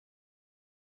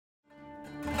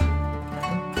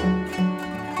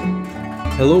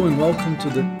Hello and welcome to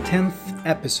the 10th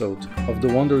episode of the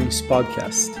Wanderings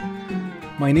podcast.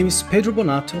 My name is Pedro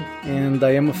Bonato and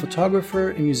I am a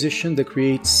photographer and musician that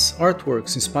creates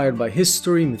artworks inspired by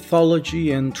history,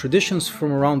 mythology, and traditions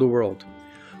from around the world.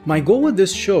 My goal with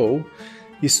this show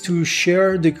is to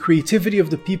share the creativity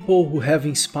of the people who have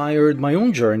inspired my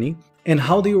own journey and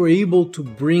how they were able to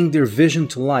bring their vision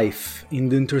to life in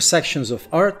the intersections of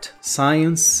art,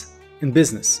 science, and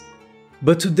business.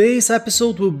 But today's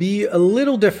episode will be a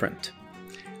little different.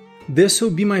 This will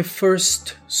be my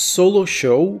first solo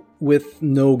show with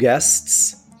no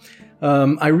guests.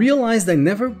 I realized I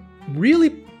never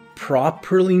really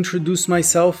properly introduced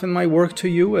myself and my work to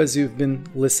you as you've been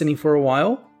listening for a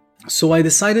while. So I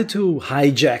decided to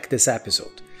hijack this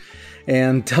episode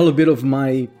and tell a bit of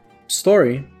my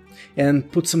story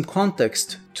and put some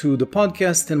context to the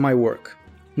podcast and my work.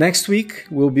 Next week,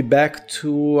 we'll be back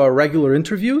to our regular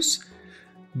interviews.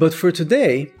 But for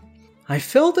today, I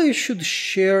felt I should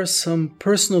share some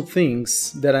personal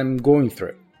things that I'm going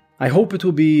through. I hope it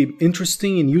will be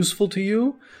interesting and useful to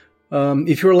you.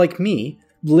 If you're like me,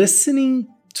 listening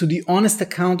to the honest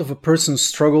account of a person's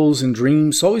struggles and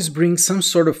dreams always brings some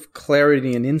sort of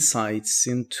clarity and insights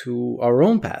into our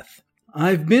own path.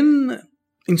 I've been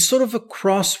in sort of a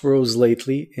crossroads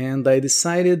lately, and I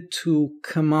decided to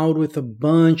come out with a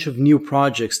bunch of new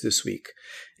projects this week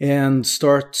and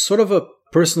start sort of a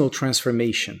personal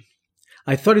transformation.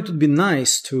 I thought it would be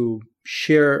nice to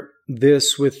share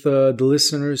this with the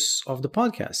listeners of the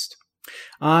podcast.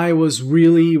 I was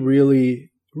really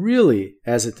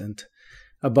hesitant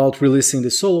about releasing the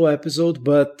solo episode,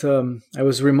 but I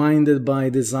was reminded by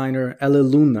designer Elle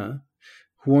Luna,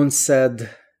 who once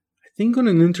said, I think on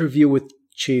an interview with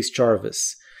Chase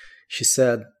Jarvis, she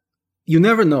said, "You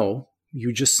never know,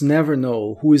 you just never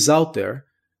know who is out there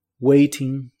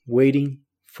waiting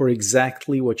for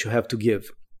exactly what you have to give."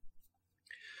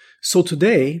 So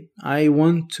today, I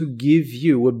want to give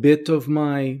you a bit of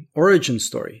my origin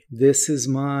story. This is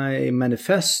my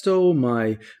manifesto,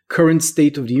 my current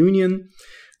state of the union,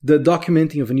 the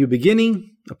documenting of a new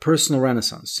beginning, a personal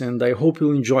renaissance, and I hope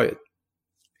you'll enjoy it.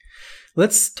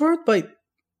 Let's start by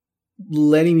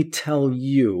letting me tell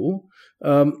you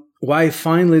why I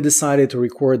finally decided to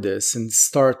record this and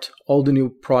start all the new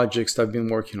projects I've been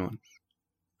working on.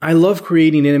 I love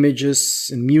creating images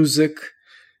and music,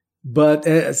 but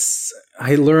as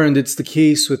I learned it's the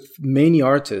case with many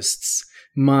artists,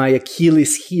 my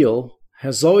Achilles heel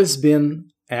has always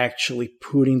been actually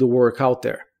putting the work out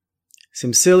there.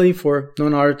 Seems silly for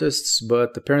non-artists,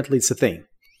 but apparently it's a thing.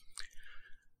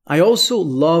 I also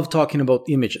love talking about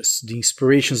images, the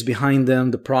inspirations behind them,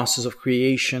 the process of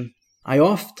creation. I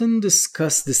often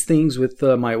discuss these things with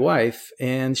my wife,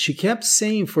 and she kept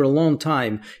saying for a long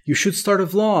time, you should start a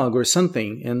vlog or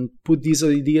something and put these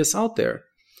ideas out there.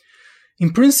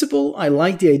 In principle, I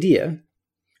like the idea,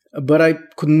 but I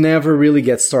could never really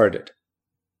get started.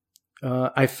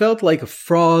 I felt like a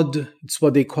fraud. It's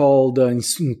what they call the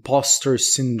imposter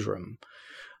syndrome.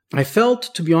 I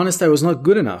felt, to be honest, I was not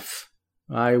good enough.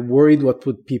 I worried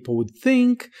what people would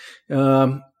think,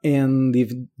 and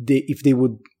if they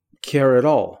would care at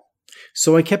all.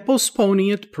 So I kept postponing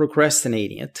it,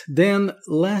 procrastinating it. Then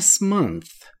last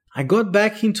month, I got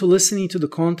back into listening to the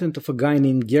content of a guy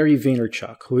named Gary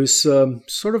Vaynerchuk, who is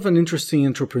sort of an interesting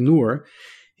entrepreneur,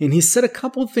 and he said a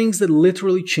couple of things that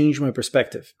literally changed my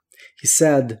perspective. He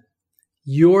said,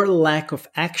 your lack of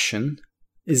action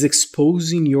is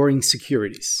exposing your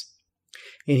insecurities.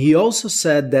 And he also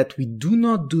said that we do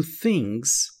not do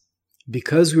things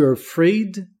because we are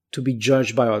afraid to be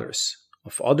judged by others,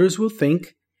 of others will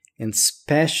think, and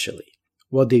especially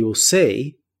what they will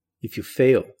say if you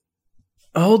fail.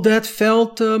 All that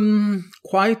felt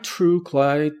quite true,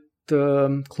 quite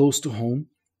close to home.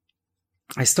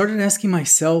 I started asking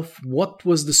myself what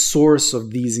was the source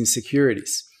of these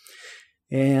insecurities.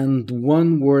 And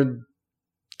one word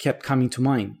kept coming to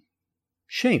mind: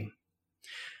 shame.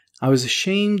 I was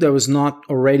ashamed I was not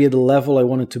already at the level I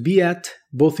wanted to be at,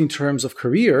 both in terms of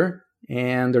career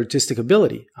and artistic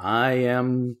ability. I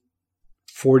am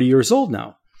 40 years old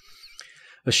now.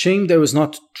 Ashamed I was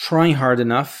not trying hard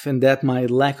enough and that my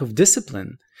lack of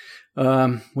discipline,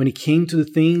 when it came to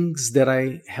the things that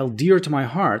I held dear to my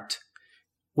heart,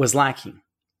 was lacking.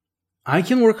 I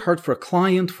can work hard for a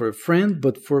client, for a friend,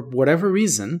 but for whatever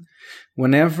reason,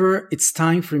 whenever it's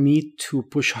time for me to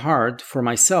push hard for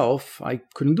myself, I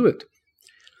couldn't do it.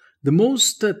 The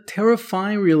most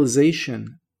terrifying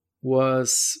realization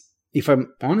was, if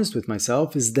I'm honest with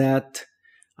myself, is that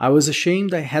I was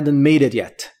ashamed I hadn't made it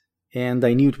yet, and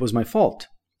I knew it was my fault.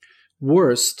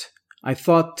 Worst, I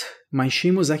thought my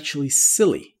shame was actually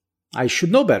silly. I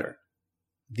should know better.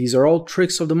 These are all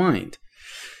tricks of the mind.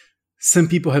 Some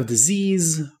people have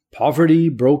disease, poverty,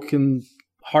 broken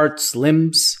hearts,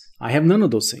 limbs. I have none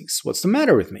of those things. What's the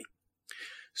matter with me?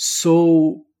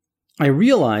 So I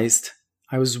realized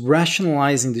I was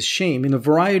rationalizing this shame in a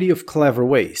variety of clever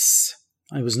ways.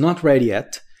 I was not ready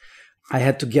yet. I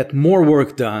had to get more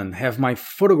work done, have my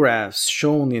photographs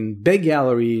shown in big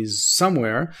galleries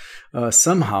somewhere,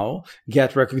 somehow,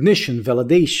 get recognition,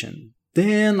 validation.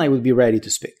 Then I would be ready to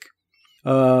speak.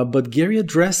 But Gary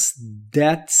addressed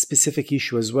that specific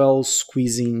issue as well,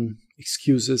 squeezing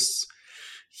excuses.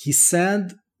 He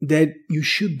said that you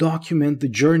should document the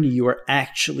journey you are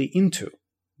actually into,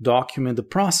 document the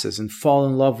process, and fall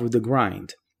in love with the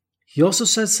grind. He also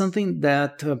said something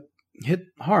that hit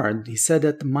hard. He said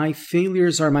that my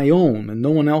failures are my own and no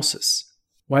one else's.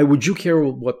 Why would you care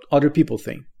what other people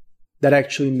think? That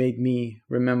actually made me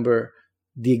remember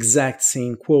the exact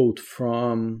same quote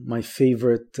from my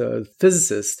favorite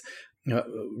physicist,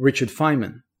 Richard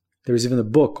Feynman. There's even a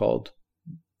book called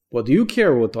What Do You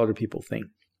Care What Other People Think?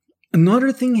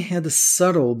 Another thing had a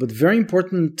subtle but very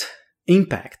important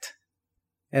impact.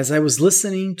 As I was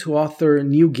listening to author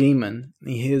Neil Gaiman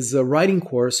in his writing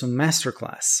course on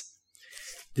Masterclass,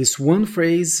 this one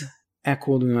phrase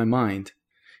echoed in my mind.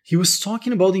 He was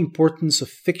talking about the importance of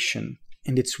fiction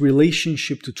and its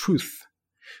relationship to truth,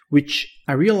 which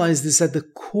I realized is at the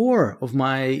core of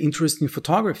my interest in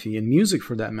photography and music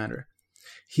for that matter.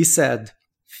 He said,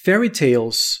 fairy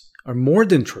tales are more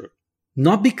than true,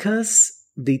 not because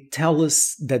they tell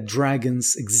us that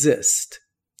dragons exist,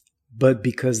 but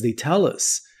because they tell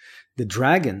us that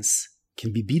dragons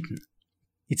can be beaten.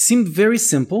 It seemed very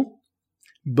simple,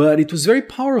 but it was very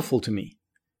powerful to me.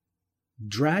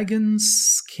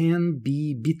 Dragons can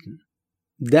be beaten.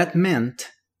 That meant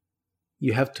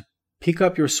you have to pick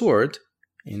up your sword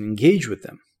and engage with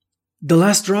them. The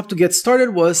last drop to get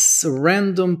started was a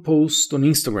random post on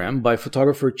Instagram by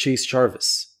photographer Chase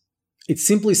Jarvis. It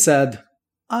simply said,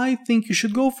 I think you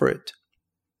should go for it.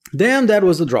 Then that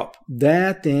was the drop.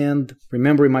 That and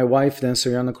remembering my wife, dancer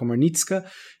Yana Komarnitska,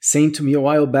 saying to me a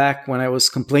while back when I was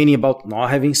complaining about not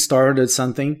having started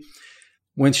something,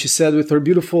 when she said with her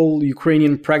beautiful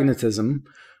Ukrainian pragmatism,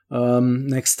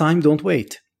 next time, don't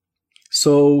wait.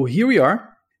 So here we are,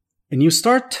 a new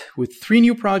start with 3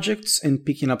 new projects and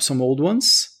picking up some old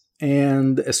ones.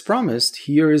 And as promised,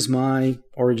 here is my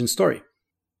origin story.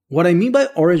 What I mean by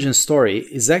origin story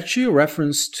is actually a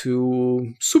reference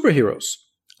to superheroes.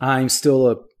 I'm still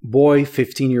a boy,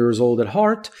 15 years old at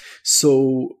heart,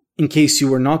 so in case you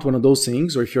were not one of those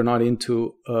things, or if you're not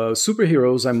into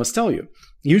superheroes, I must tell you.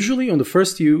 Usually on the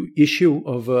first issue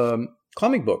of a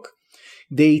comic book,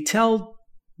 they tell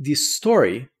the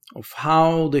story of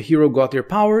how the hero got their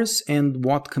powers and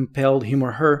what compelled him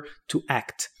or her to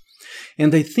act.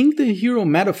 And I think the hero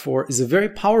metaphor is a very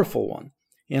powerful one,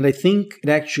 and I think it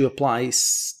actually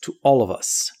applies to all of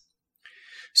us.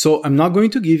 So I'm not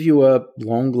going to give you a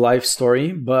long life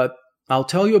story, but I'll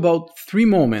tell you about 3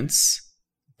 moments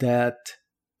that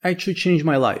actually changed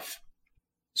my life.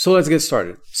 So let's get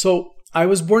started. So I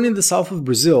was born in the south of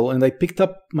Brazil, and I picked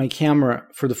up my camera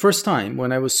for the first time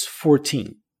when I was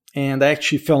 14, and I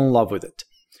actually fell in love with it.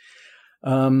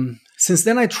 Since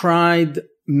then, I tried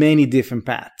many different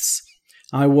paths.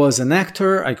 I was an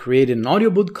actor, I created an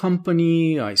audiobook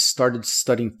company, I started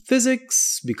studying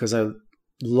physics because I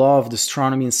loved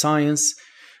astronomy and science.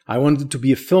 I wanted to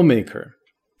be a filmmaker.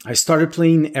 I started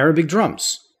playing Arabic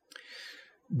drums.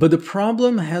 But the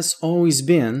problem has always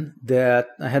been that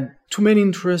I had too many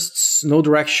interests, no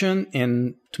direction,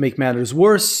 and to make matters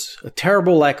worse, a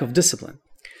terrible lack of discipline.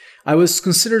 I was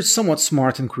considered somewhat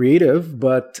smart and creative,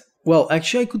 but, well,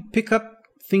 actually I could pick up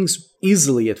things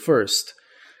easily at first,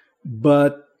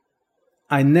 but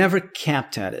I never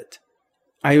kept at it.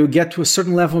 I would get to a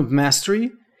certain level of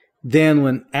mastery. Then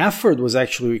when effort was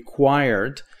actually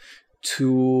required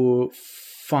to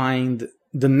find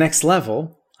the next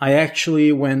level, I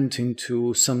actually went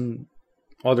into some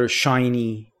other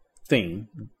shiny thing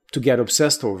to get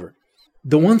obsessed over.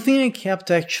 The one thing I kept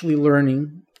actually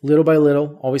learning little by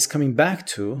little, always coming back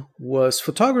to, was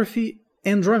photography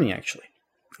and drumming actually.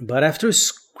 But after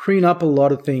screwing up a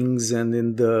lot of things and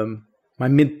in my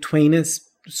mid-20s,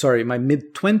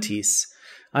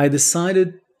 I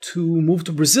decided to move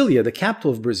to Brasilia, the capital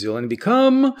of Brazil, and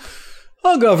become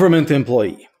a government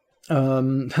employee.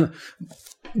 The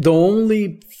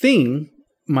only thing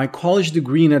my college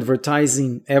degree in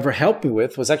advertising ever helped me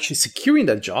with was actually securing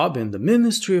that job in the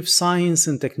Ministry of Science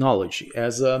and Technology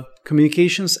as a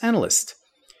communications analyst.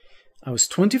 I was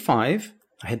 25,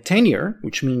 I had tenure,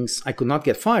 which means I could not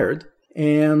get fired,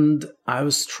 and I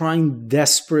was trying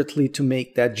desperately to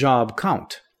make that job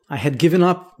count. I had given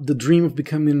up the dream of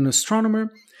becoming an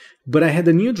astronomer, but I had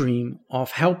a new dream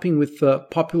of helping with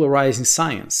popularizing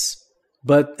science.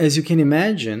 But as you can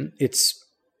imagine, it's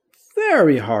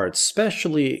very hard,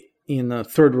 especially in a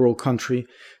third world country,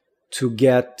 to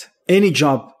get any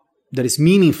job that is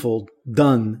meaningful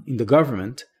done in the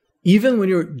government, even when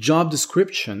your job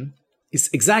description is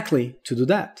exactly to do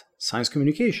that: science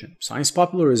communication, science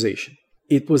popularization.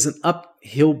 It was an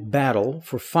uphill battle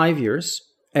for 5 years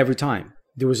every time.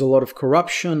 There was a lot of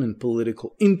corruption and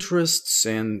political interests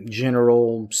and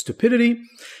general stupidity,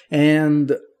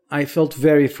 and I felt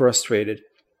very frustrated.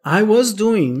 I was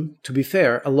doing, to be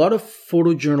fair, a lot of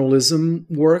photojournalism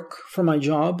work for my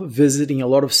job, visiting a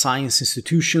lot of science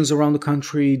institutions around the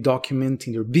country,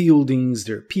 documenting their buildings,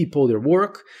 their people, their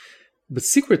work. But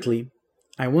secretly,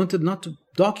 I wanted not to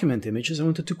document images, I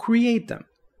wanted to create them.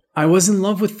 I was in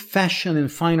love with fashion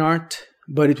and fine art,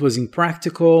 but it was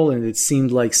impractical and it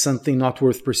seemed like something not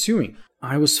worth pursuing.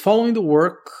 I was following the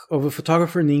work of a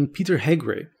photographer named Peter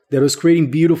Hegre that was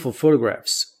creating beautiful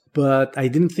photographs, but I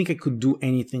didn't think I could do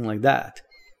anything like that.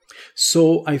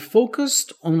 So I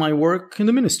focused on my work in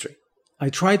the ministry. I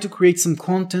tried to create some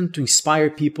content to inspire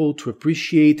people to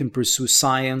appreciate and pursue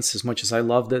science as much as I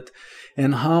loved it,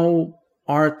 and how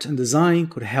art and design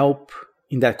could help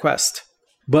in that quest.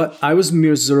 But I was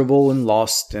miserable and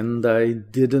lost, and I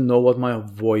didn't know what my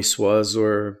voice was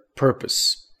or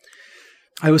purpose.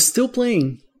 I was still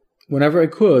playing whenever I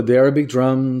could the Arabic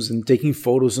drums and taking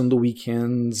photos on the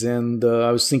weekends, and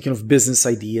I was thinking of business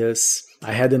ideas.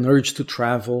 I had an urge to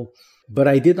travel, but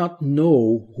I did not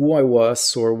know who I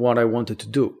was or what I wanted to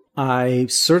do. I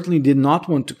certainly did not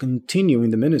want to continue in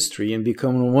the ministry and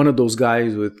become one of those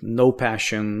guys with no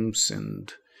passions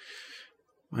and,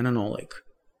 I don't know, like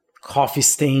coffee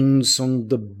stains on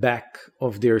the back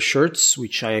of their shirts,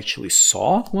 which I actually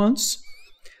saw once.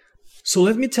 So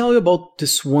let me tell you about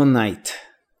this one night.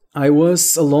 I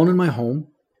was alone in my home,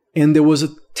 and there was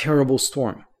a terrible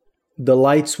storm. The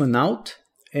lights went out,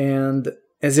 and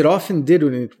as it often did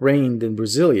when it rained in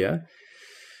Brasilia,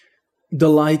 the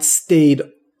lights stayed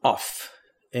off,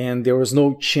 and there was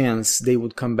no chance they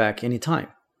would come back anytime.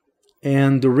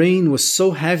 And the rain was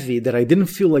so heavy that I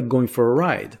didn't feel like going for a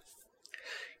ride.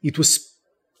 It was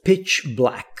pitch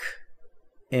black,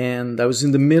 and I was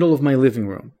in the middle of my living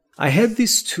room. I had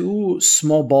these two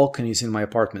small balconies in my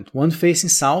apartment, one facing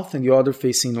south and the other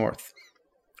facing north.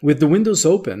 With the windows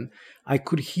open, I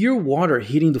could hear water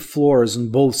hitting the floors on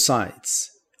both sides.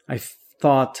 I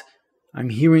thought, I'm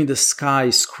hearing the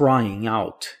skies crying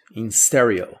out in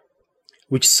stereo.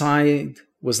 Which side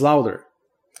was louder?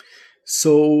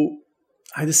 So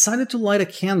I decided to light a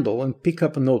candle and pick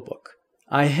up a notebook.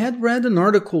 I had read an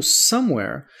article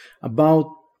somewhere about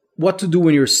what to do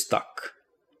when you're stuck.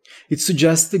 It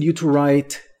suggested you to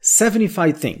write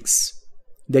 75 things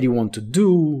that you want to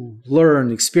do,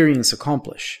 learn, experience,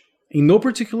 accomplish. In no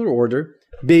particular order,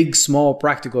 big, small,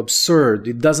 practical, absurd,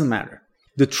 it doesn't matter.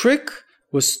 The trick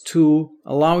was to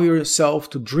allow yourself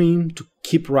to dream, to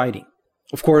keep writing.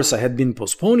 Of course, I had been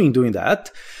postponing doing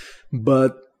that,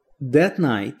 but that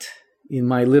night, in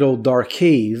my little dark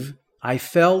cave, I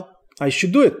felt I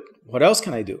should do it. What else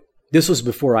can I do? This was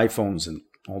before iPhones and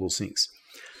all those things.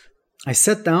 I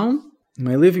sat down in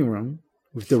my living room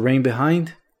with the rain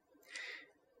behind,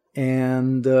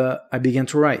 and I began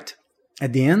to write.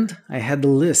 At the end, I had a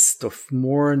list of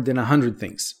more than 100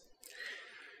 things.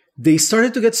 They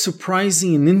started to get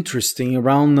surprising and interesting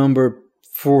around number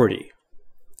 40.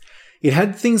 It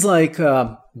had things like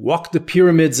walk the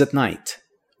pyramids at night,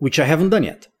 which I haven't done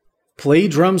yet, play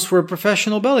drums for a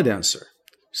professional ballet dancer,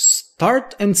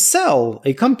 start and sell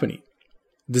a company,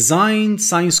 design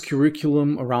science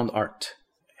curriculum around art,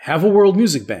 have a world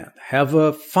music band, have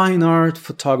a fine art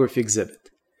photography exhibit.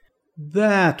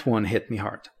 That one hit me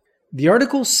hard. The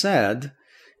article said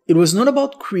it was not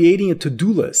about creating a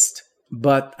to-do list,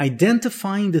 but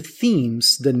identifying the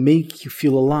themes that make you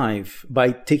feel alive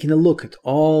by taking a look at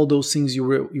all those things you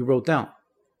wrote down.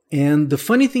 And the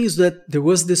funny thing is that there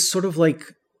was this sort of like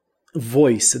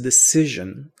voice, a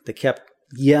decision that kept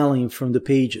yelling from the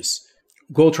pages.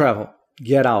 Go travel.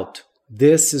 Get out.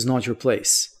 This is not your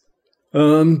place.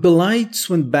 The lights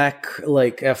went back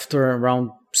like after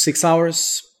around 6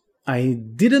 hours. I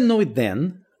didn't know it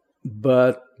then,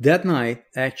 but that night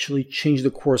actually changed the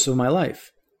course of my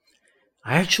life.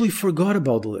 I actually forgot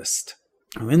about the list.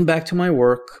 I went back to my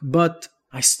work, but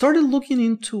I started looking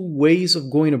into ways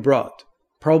of going abroad,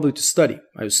 probably to study.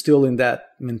 I was still in that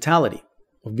mentality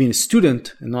of being a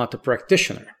student and not a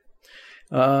practitioner.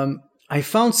 I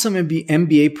found some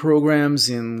MBA programs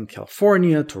in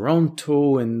California,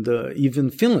 Toronto, and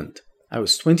even Finland. I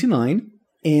was 29,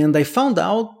 and I found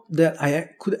out that I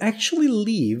could actually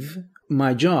leave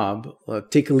my job,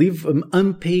 take an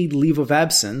unpaid leave of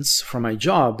absence from my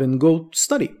job and go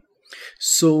study.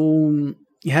 So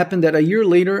it happened that a year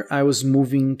later, I was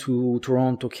moving to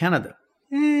Toronto, Canada.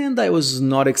 And I was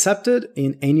not accepted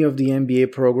in any of the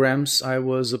MBA programs I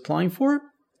was applying for.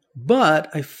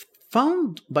 But I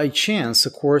found by chance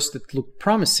a course that looked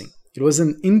promising. It was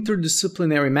an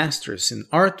interdisciplinary master's in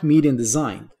art, media, and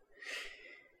design.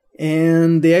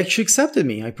 And they actually accepted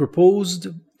me. I proposed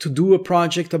to do a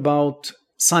project about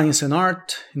science and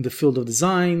art in the field of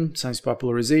design, science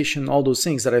popularization, all those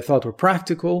things that I thought were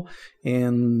practical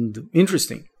and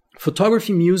interesting.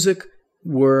 Photography, music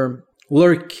were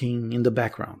lurking in the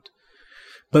background.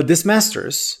 But this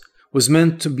master's was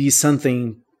meant to be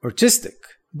something artistic,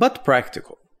 but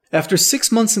practical. After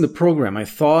 6 months in the program, I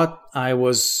thought I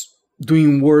was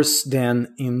doing worse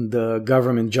than in the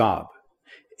government job.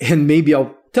 And maybe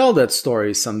I'll tell that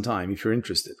story sometime if you're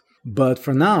interested. But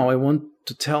for now, I want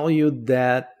to tell you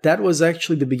that that was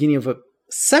actually the beginning of a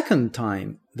second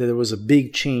time that there was a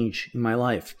big change in my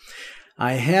life.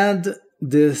 I had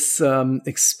this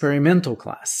experimental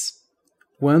class,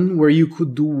 one where you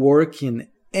could do work in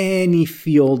any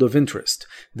field of interest.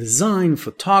 Design,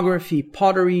 photography,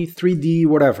 pottery, 3D,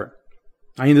 whatever.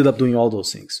 I ended up doing all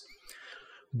those things.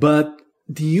 But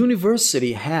the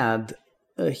university had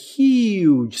a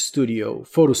huge studio,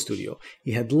 photo studio.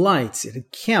 It had lights, it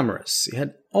had cameras, it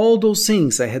had all those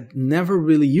things I had never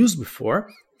really used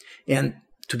before. And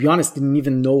to be honest, didn't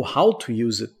even know how to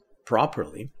use it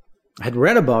properly. I had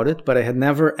read about it, but I had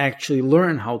never actually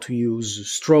learned how to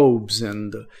use strobes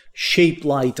and shape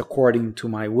light according to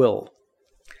my will.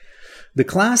 The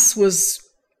class was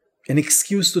an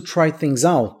excuse to try things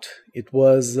out. It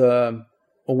was a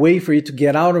way for you to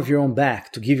get out of your own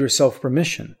back, to give yourself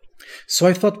permission. So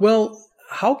I thought, well,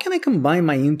 how can I combine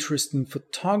my interest in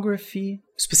photography,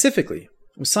 specifically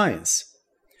with science?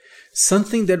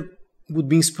 Something that would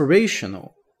be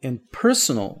inspirational and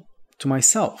personal to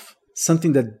myself.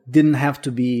 Something that didn't have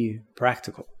to be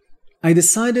practical. I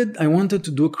decided I wanted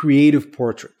to do a creative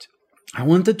portrait. I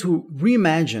wanted to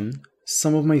reimagine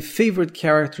some of my favorite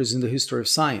characters in the history of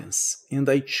science. And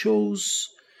I chose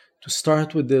to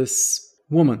start with this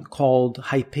woman called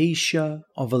Hypatia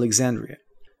of Alexandria.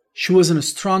 She was an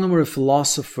astronomer, a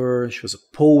philosopher, she was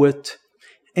a poet,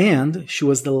 and she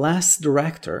was the last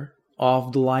director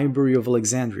of the Library of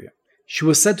Alexandria. She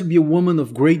was said to be a woman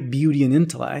of great beauty and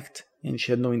intellect, and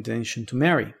she had no intention to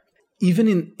marry. Even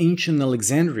in ancient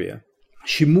Alexandria,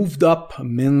 she moved up a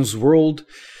men's world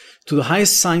to the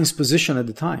highest science position at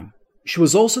the time. She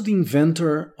was also the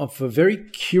inventor of a very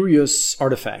curious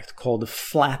artifact called the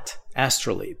flat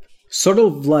astrolabe. Sort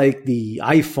of like the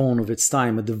iPhone of its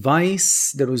time, a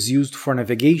device that was used for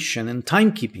navigation and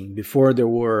timekeeping before there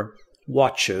were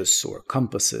watches or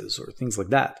compasses or things like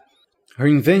that. Her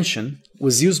invention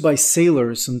was used by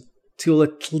sailors until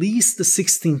at least the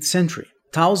 16th century,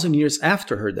 1,000 years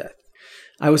after her death.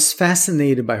 I was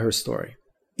fascinated by her story.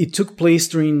 It took place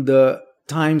during the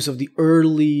times of the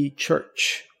early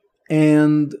church,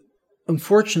 and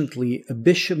unfortunately, a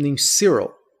bishop named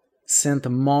Cyril sent a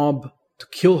mob to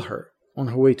kill her on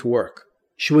her way to work.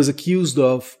 She was accused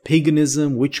of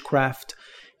paganism, witchcraft,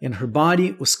 and her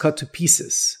body was cut to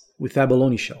pieces with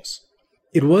abalone shells.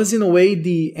 It was in a way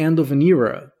the end of an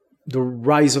era, the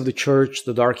rise of the church,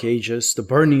 the Dark Ages, the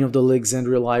burning of the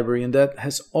Alexandria Library, and that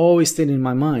has always stayed in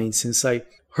my mind since I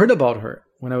heard about her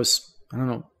when I was,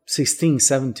 16,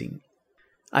 17.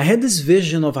 I had this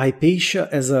vision of Hypatia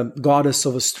as a goddess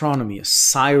of astronomy, a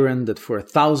siren that for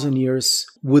 1,000 years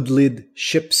would lead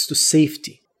ships to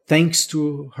safety, thanks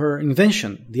to her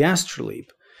invention, the astrolabe,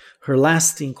 her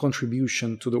lasting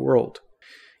contribution to the world.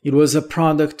 It was a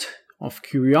product of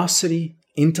curiosity,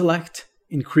 intellect,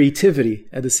 and creativity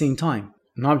at the same time,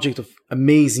 an object of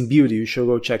amazing beauty. You should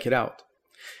go check it out.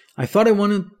 I thought I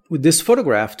wanted, with this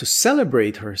photograph, to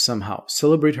celebrate her somehow,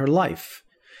 celebrate her life.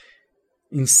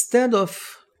 Instead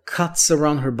of cuts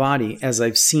around her body, as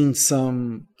I've seen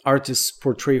some artists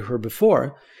portray her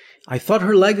before, I thought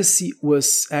her legacy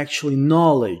was actually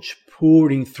knowledge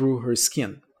pouring through her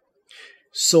skin.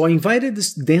 So I invited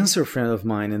this dancer friend of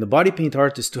mine and a body paint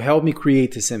artist to help me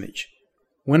create this image.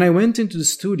 When I went into the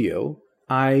studio,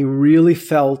 I really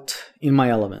felt in my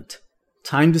element.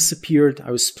 Time disappeared,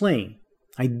 I was playing.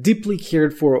 I deeply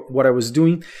cared for what I was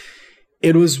doing.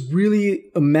 It was really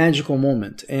a magical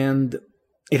moment, and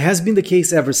it has been the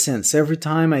case ever since. Every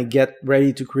time I get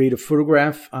ready to create a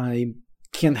photograph, I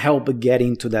can't help but get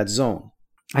into that zone.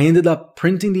 I ended up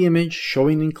printing the image,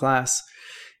 showing in class,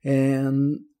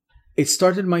 and it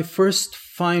started my first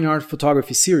fine art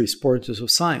photography series, Portraits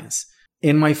of Science.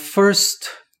 And my first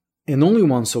and only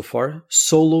one so far,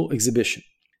 solo exhibition.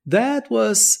 That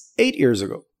was 8 years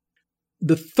ago.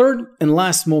 The third and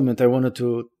last moment I wanted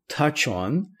to touch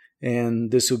on,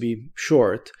 and this will be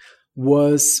short,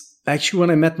 was actually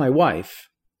when I met my wife.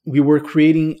 We were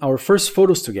creating our first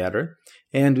photos together,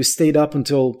 and we stayed up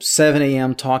until 7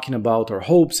 a.m. talking about our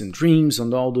hopes and dreams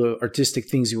and all the artistic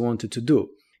things we wanted to do.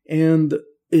 And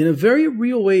in a very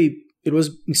real way, it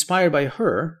was inspired by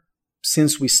her,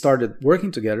 since we started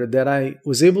working together, that I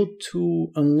was able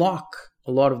to unlock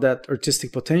a lot of that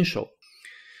artistic potential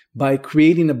by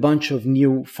creating a bunch of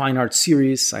new fine art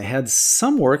series. I had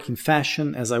some work in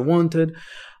fashion as I wanted.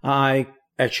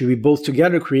 We both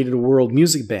together created a world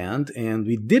music band, and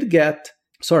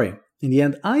in the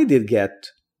end, I did get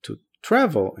to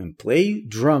travel and play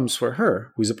drums for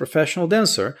her, who is a professional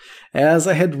dancer, as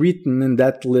I had written in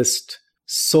that list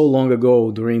so long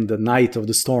ago during the night of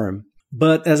the storm.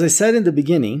 But as I said in the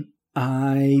beginning,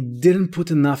 I didn't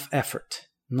put enough effort,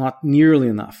 not nearly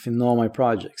enough in all my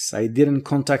projects. I didn't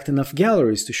contact enough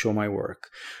galleries to show my work,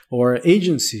 or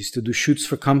agencies to do shoots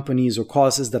for companies or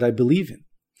causes that I believe in.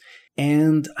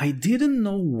 And I didn't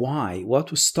know why,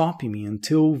 what was stopping me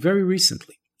until very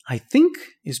recently. I think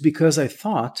it's because I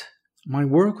thought my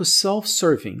work was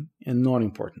self-serving and not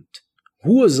important.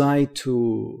 Who was I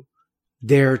to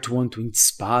dare to want to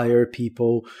inspire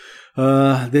people?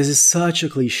 This is such a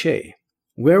cliche.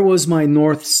 Where was my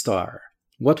North Star?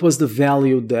 What was the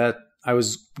value that I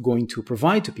was going to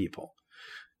provide to people?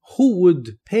 Who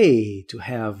would pay to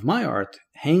have my art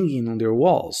hanging on their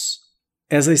walls?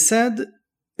 As I said,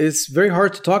 it's very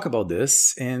hard to talk about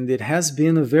this, and it has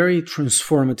been a very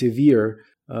transformative year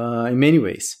in many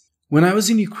ways. When I was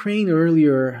in Ukraine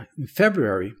earlier in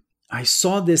February, I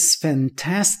saw this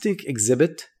fantastic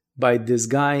exhibit by this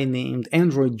guy named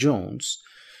Android Jones,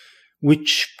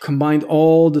 which combined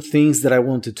all the things that I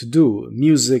wanted to do: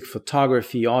 music,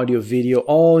 photography, audio, video,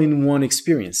 all in one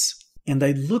experience. And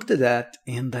I looked at that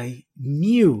and I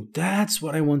knew that's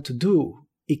what I want to do.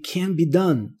 It can be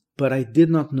done, but I did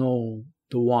not know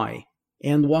the why.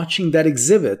 And watching that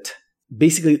exhibit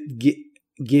basically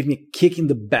gave me a kick in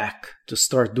the back to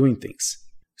start doing things.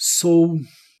 So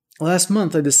last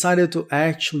month, I decided to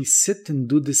actually sit and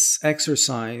do this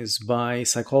exercise by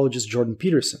psychologist Jordan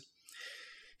Peterson.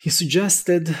 He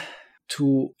suggested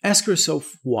to ask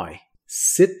yourself why.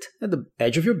 Sit at the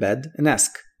edge of your bed and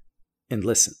ask, and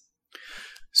listen.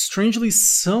 Strangely,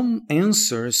 some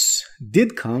answers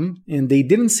did come, and they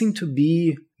didn't seem to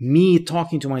be me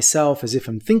talking to myself as if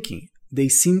I'm thinking. They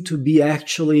seemed to be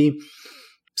actually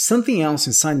something else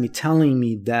inside me telling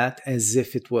me that as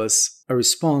if it was a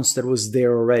response that was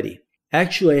there already.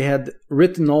 Actually, I had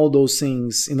written all those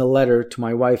things in a letter to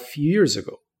my wife a few years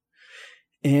ago.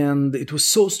 And it was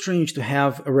so strange to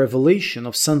have a revelation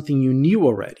of something you knew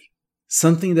already.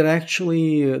 Something that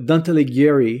actually Dante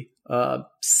Alighieri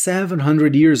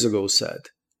 700 years ago said,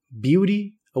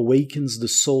 "Beauty awakens the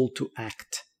soul to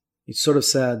act." It sort of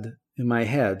said in my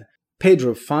head,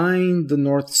 "Pedro, find the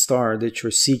North Star that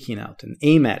you're seeking out and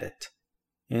aim at it.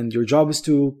 And your job is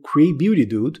to create beauty,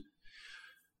 dude."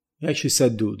 He actually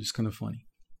said dude, it's kind of funny.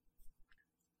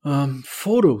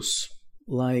 Photos,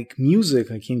 like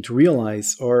music, I came to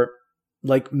realize, are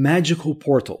like magical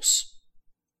portals.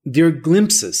 They're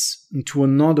glimpses into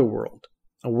another world,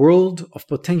 a world of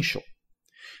potential.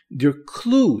 They're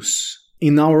clues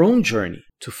in our own journey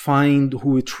to find who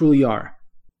we truly are.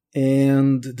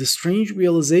 And the strange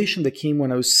realization that came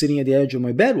when I was sitting at the edge of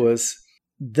my bed was,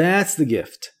 that's the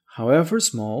gift, however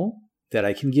small, that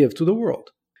I can give to the world.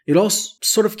 It all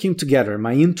sort of came together,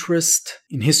 my interest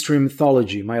in history and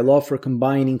mythology, my love for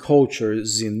combining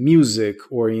cultures in music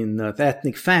or in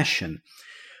ethnic fashion.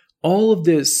 All of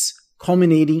this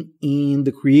culminating in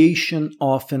the creation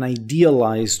of an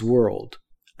idealized world.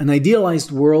 An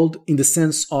idealized world in the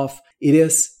sense of it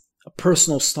is a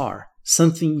personal star,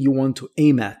 something you want to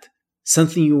aim at,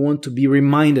 something you want to be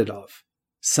reminded of,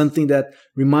 something that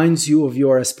reminds you of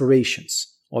your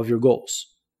aspirations, of your goals.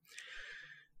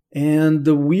 And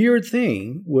the weird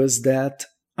thing was that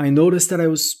I noticed that I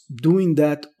was doing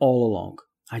that all along.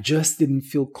 I just didn't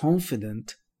feel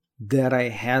confident that I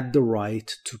had the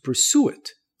right to pursue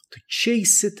it, to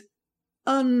chase it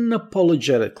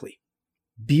unapologetically.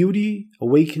 Beauty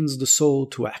awakens the soul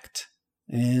to act,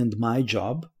 and my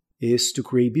job is to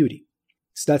create beauty.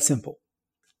 It's that simple.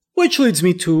 Which leads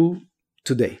me to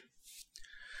today.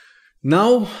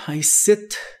 Now I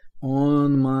sit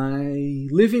on my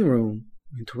living room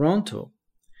in Toronto,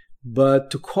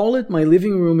 but to call it my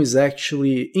living room is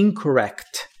actually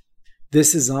incorrect.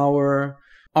 This is our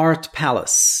art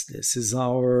palace. This is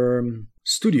our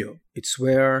studio. It's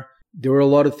where there were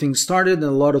a lot of things started and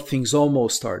a lot of things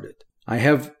almost started. I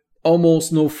have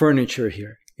almost no furniture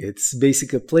here. It's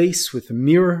basically a place with a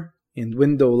mirror and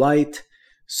window light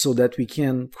so that we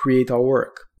can create our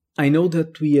work. I know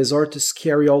that we as artists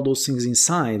carry all those things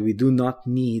inside. We do not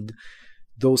need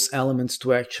those elements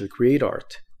to actually create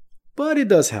art, but it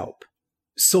does help.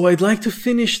 So I'd like to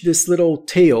finish this little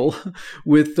tale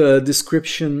with a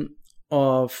description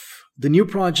of the new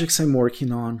projects I'm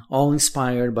working on, all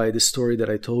inspired by the story that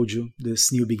I told you,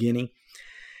 this new beginning.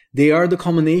 They are the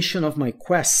culmination of my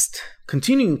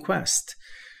continuing quest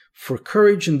for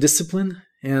courage and discipline,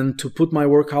 and to put my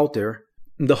work out there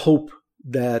in the hope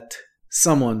that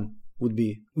someone would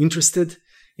be interested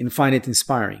and find it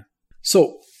inspiring.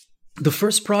 So, the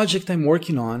first project I'm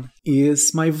working on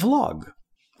is my vlog.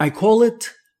 I call it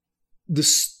The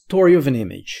Story of an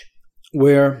Image,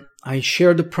 where I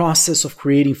share the process of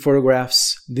creating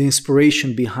photographs, the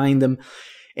inspiration behind them,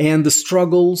 and the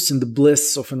struggles and the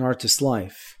bliss of an artist's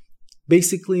life.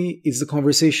 Basically, it's the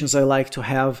conversations I like to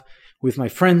have with my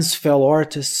friends, fellow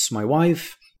artists, my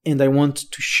wife, and I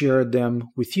want to share them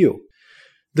with you.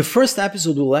 The first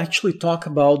episode will actually talk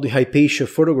about the Hypatia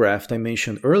photograph I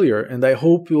mentioned earlier, and I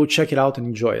hope you will check it out and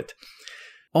enjoy it.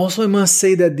 Also, I must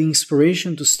say that the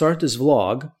inspiration to start this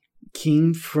vlog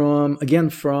came from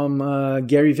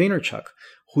Gary Vaynerchuk,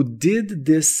 who did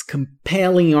this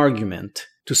compelling argument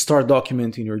to start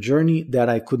documenting your journey that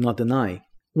I could not deny.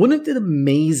 Wasn't it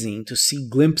amazing to see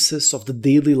glimpses of the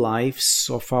daily lives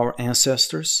of our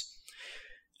ancestors?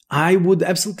 I would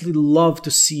absolutely love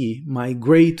to see my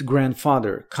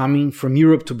great-grandfather coming from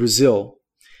Europe to Brazil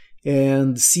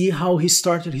and see how he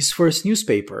started his first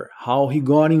newspaper, how he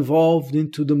got involved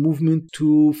into the movement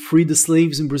to free the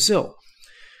slaves in Brazil.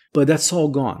 But that's all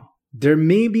gone. There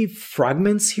may be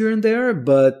fragments here and there,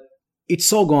 but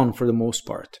it's all gone for the most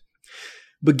part.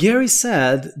 But Gary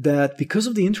said that because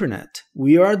of the internet,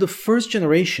 we are the first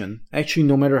generation, actually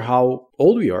no matter how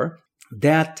old we are,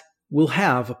 that will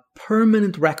have a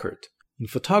permanent record in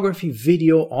photography,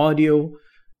 video, audio,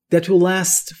 that will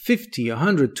last 50,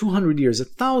 100, 200 years,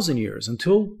 1,000 years,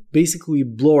 until basically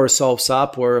we blow ourselves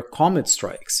up or a comet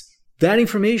strikes. That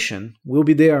information will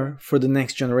be there for the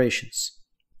next generations.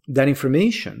 That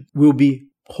information will be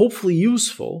hopefully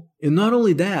useful, and not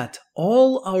only that,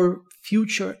 all our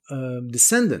future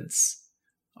descendants,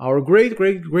 our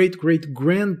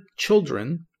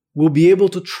great-great-great-great-grandchildren, will be able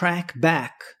to track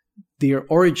back their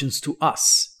origins to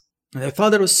us. And I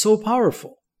thought that was so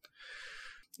powerful.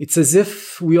 It's as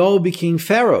if we all became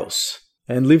pharaohs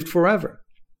and lived forever.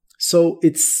 So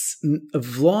it's a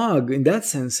vlog in that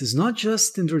sense is not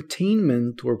just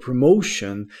entertainment or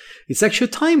promotion, it's actually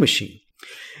a time machine.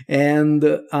 And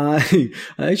I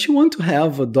actually want to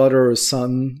have a daughter or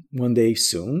son one day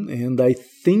soon, and I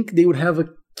think they would have a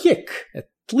kick, at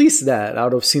least that,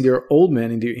 out of seeing their old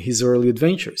man in his early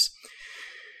adventures.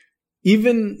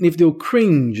 Even if they'll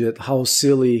cringe at how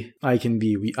silly I can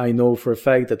be, I know for a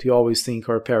fact that we always think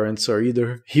our parents are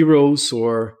either heroes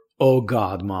or, oh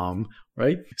God, mom,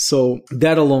 right? So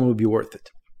that alone would be worth it.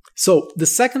 So the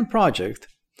second project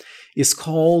is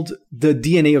called The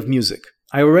DNA of Music.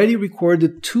 I already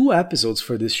recorded 2 episodes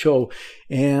for this show,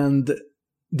 and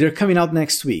they're coming out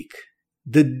next week.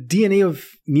 The DNA of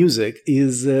Music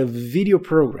is a video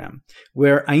program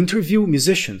where I interview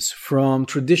musicians from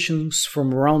traditions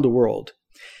from around the world.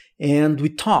 And we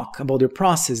talk about their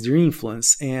process, their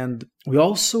influence, and we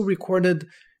also recorded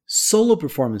solo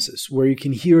performances where you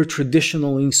can hear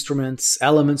traditional instruments,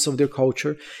 elements of their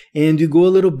culture, and you go a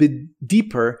little bit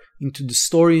deeper into the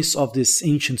stories of these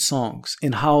ancient songs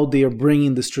and how they are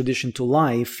bringing this tradition to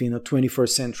life in a 21st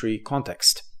century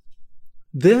context.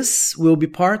 This will be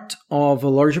part of a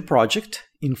larger project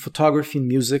in photography and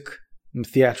music and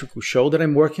theatrical show that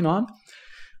I'm working on,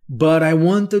 but I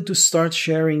wanted to start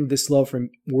sharing this love for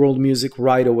world music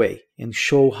right away and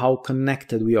show how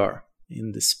connected we are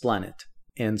in this planet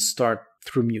and start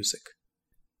through music.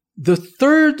 The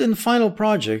third and final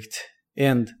project,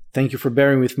 and thank you for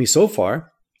bearing with me so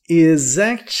far, is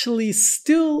actually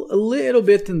still a little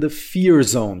bit in the fear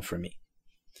zone for me.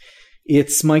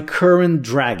 It's my current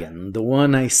dragon, the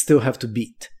one I still have to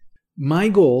beat. My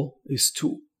goal is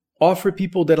to offer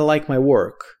people that like my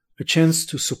work a chance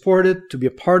to support it, to be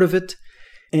a part of it,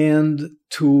 and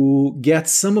to get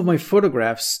some of my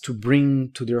photographs to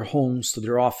bring to their homes, to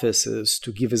their offices,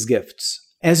 to give as gifts.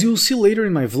 As you'll see later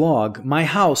in my vlog, my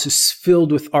house is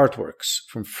filled with artworks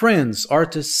from friends,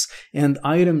 artists, and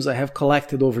items I have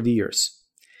collected over the years.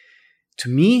 To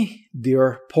me, they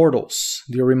are portals,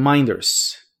 they are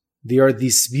reminders. They are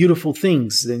these beautiful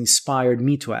things that inspired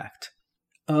me to act.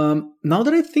 Now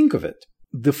that I think of it,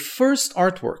 the first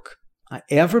artwork I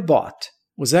ever bought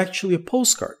was actually a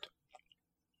postcard.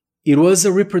 It was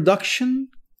a reproduction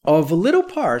of a little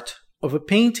part of a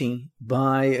painting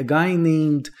by a guy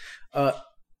named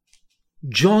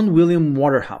John William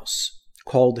Waterhouse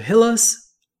called Hylas,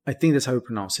 I think that's how you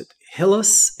pronounce it,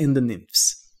 Hylas and the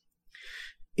Nymphs.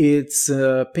 It's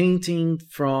a painting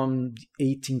from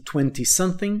 1820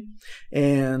 something,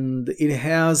 and it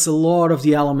has a lot of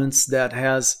the elements that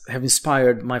have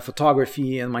inspired my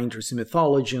photography and my interest in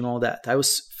mythology and all that. I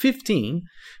was 15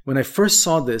 when I first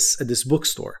saw this at this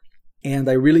bookstore, and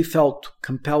I really felt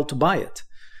compelled to buy it.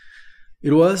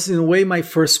 It was, in a way, my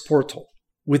first portal.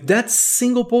 With that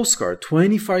single postcard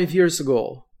 25 years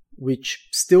ago, which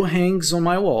still hangs on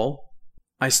my wall,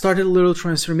 I started a little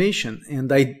transformation,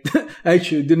 and I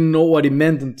actually didn't know what it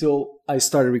meant until I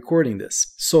started recording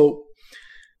this. So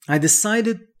I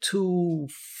decided to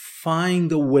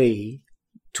find a way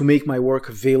to make my work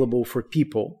available for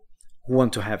people who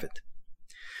want to have it.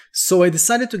 So I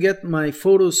decided to get my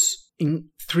photos in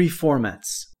 3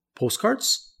 formats: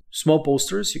 postcards, small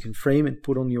posters you can frame and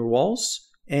put on your walls,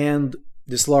 and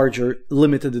this larger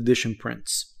limited edition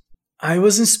prints. I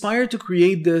was inspired to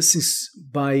create this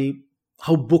by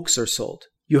how books are sold.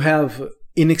 You have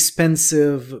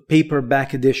inexpensive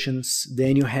paperback editions,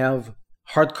 then you have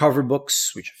hardcover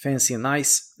books, which are fancy and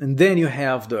nice, and then you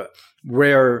have the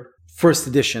rare first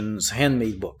editions,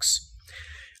 handmade books.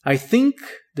 I think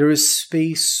there is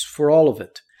space for all of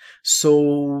it.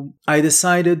 So I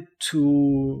decided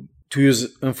to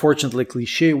use, unfortunately,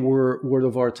 cliche word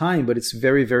of our time, but it's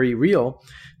very, very real,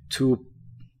 to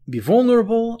be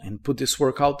vulnerable and put this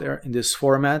work out there in these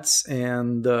formats,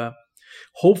 and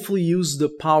hopefully use the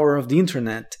power of the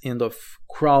internet and of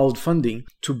crowdfunding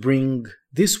to bring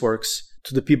these works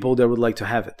to the people that would like to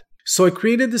have it. So I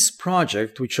created this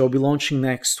project, which I'll be launching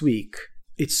next week.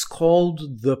 It's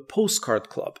called the Postcard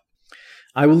Club.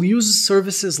 I will use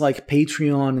services like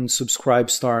Patreon and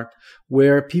Subscribestar,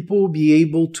 where people will be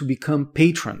able to become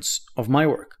patrons of my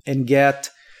work and get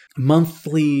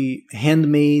monthly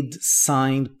handmade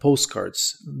signed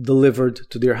postcards delivered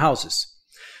to their houses.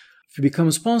 If you become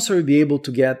a sponsor, you'll be able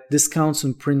to get discounts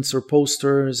on prints or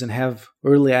posters and have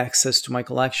early access to my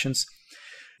collections.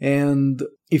 And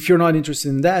if you're not interested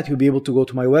in that, you'll be able to go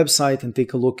to my website and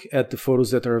take a look at the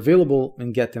photos that are available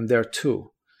and get them there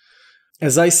too.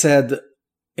 As I said,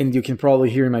 and you can probably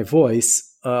hear in my voice,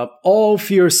 all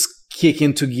fears kick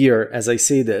into gear as I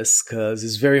say this, because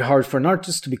it's very hard for an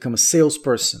artist to become a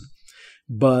salesperson.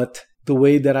 But the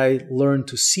way that I learned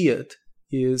to see it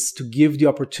is to give the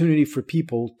opportunity for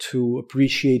people to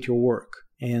appreciate your work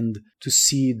and to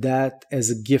see that as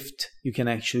a gift you can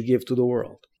actually give to the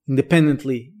world,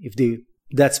 independently if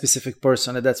that specific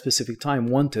person at that specific time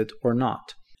want it or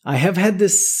not. I have had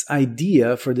this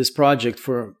idea for this project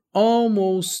for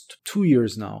almost 2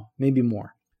 years now, maybe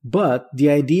more. But the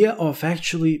idea of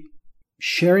actually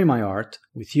sharing my art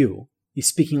with you is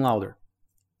speaking louder.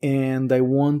 And I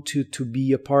want you to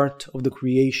be a part of the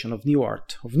creation of new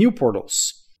art, of new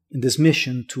portals, in this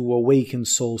mission to awaken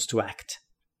souls to act.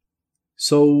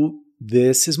 So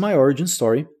this is my origin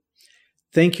story.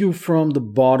 Thank you from the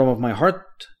bottom of my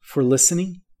heart for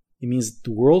listening. It means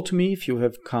the world to me if you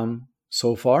have come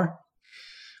so far.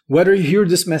 Whether you hear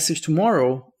this message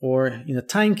tomorrow or in a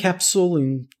time capsule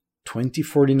in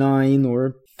 2049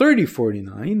 or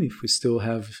 3049, if we still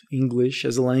have English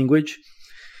as a language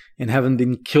and haven't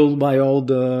been killed by all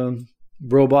the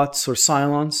robots or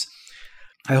Cylons,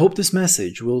 I hope this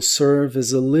message will serve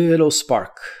as a little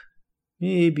spark,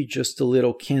 maybe just a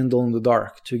little candle in the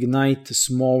dark to ignite a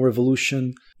small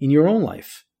revolution in your own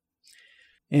life.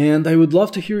 And I would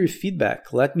love to hear your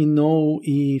feedback. Let me know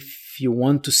if you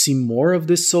want to see more of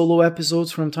these solo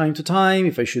episodes from time to time,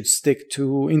 if I should stick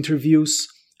to interviews,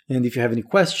 and if you have any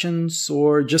questions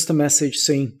or just a message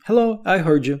saying, "Hello, I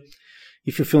heard you,"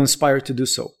 if you feel inspired to do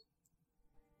so.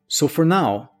 So for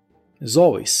now, as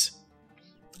always,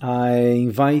 I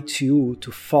invite you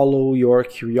to follow your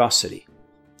curiosity.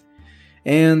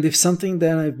 And if something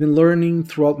that I've been learning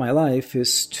throughout my life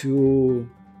is to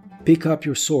pick up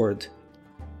your sword,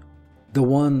 the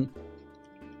one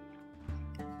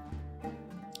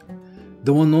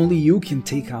only you can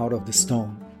take out of the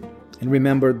stone. And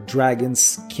remember,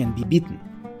 dragons can be beaten.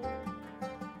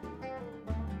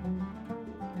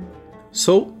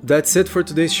 So that's it for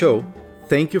today's show.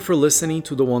 Thank you for listening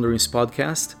to the Wanderings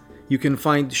podcast. You can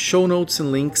find show notes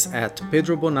and links at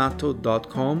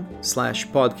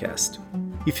pedrobonato.com/podcast.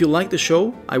 If you like the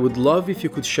show, I would love if you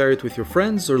could share it with your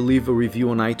friends or leave a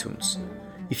review on iTunes.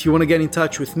 If you want to get in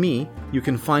touch with me, you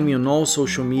can find me on all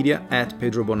social media at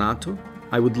Pedro Bonato.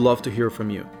 I would love to hear from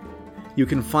you. You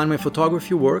can find my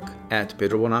photography work at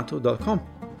pedrobonato.com.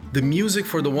 The music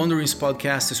for the Wanderings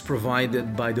podcast is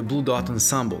provided by the Blue Dot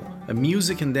Ensemble, a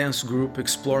music and dance group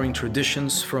exploring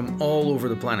traditions from all over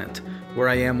the planet, where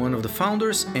I am one of the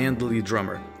founders and the lead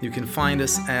drummer. You can find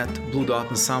us at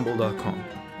bluedotensemble.com.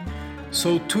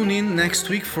 So tune in next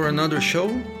week for another show.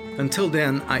 Until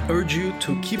then, I urge you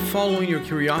to keep following your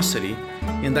curiosity,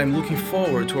 and I'm looking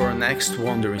forward to our next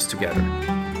Wanderings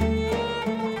together.